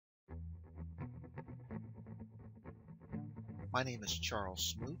My name is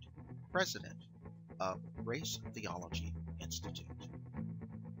Charles Smoot, President of Grace Theology Institute.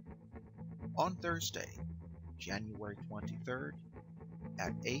 On Thursday, January 23rd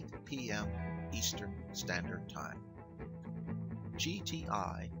at 8 p.m. Eastern Standard Time,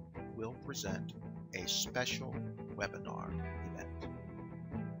 GTI will present a special webinar event.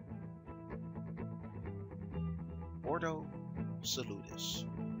 Ordo Salutis,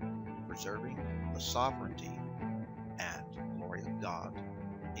 Preserving the Sovereignty and Glory of God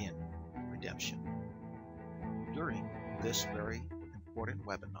in Redemption. During this very important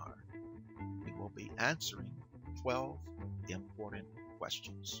webinar, we will be answering 12 important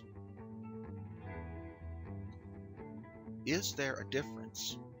questions. Is there a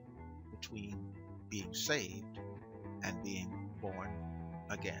difference between being saved and being born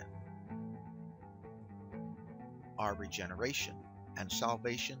again? Are regeneration and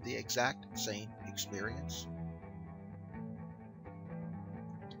salvation the exact same experience?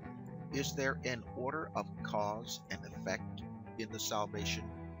 Is there an order of cause and effect in the salvation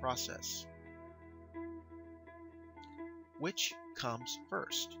process? Which comes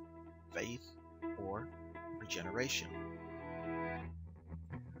first, faith or regeneration?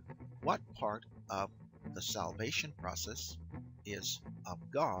 What part of the salvation process is of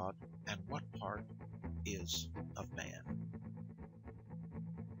God and what part is of man?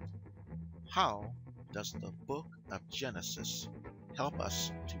 How does the book of Genesis help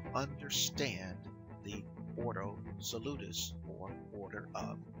us to understand the Ordo Salutis, or order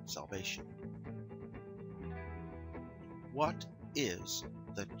of salvation? What is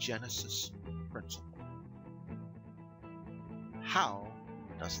the Genesis principle? How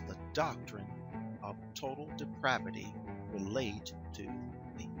does the doctrine of total depravity relate to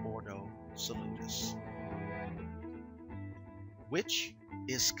the Ordo Salutis? Which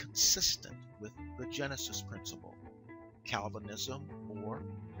is consistent with the Genesis principle, Calvinism or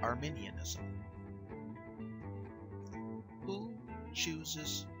Arminianism? Who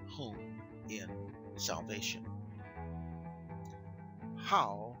chooses whom in salvation?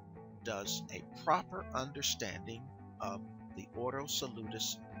 How does a proper understanding of the Ordo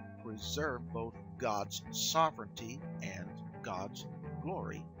Salutis preserve both God's sovereignty and God's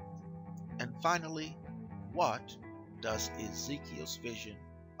glory? And finally, what does Ezekiel's vision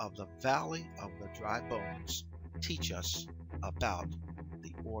of the valley of the dry bones teach us about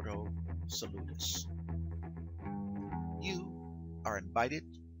the Ordo Salutis? You are invited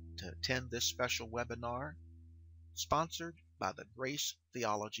to attend this special webinar sponsored by the Grace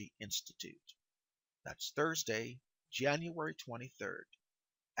Theology Institute. That's Thursday, January 23rd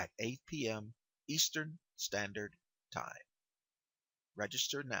at 8 p.m. Eastern Standard Time.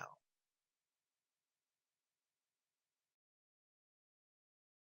 Register now.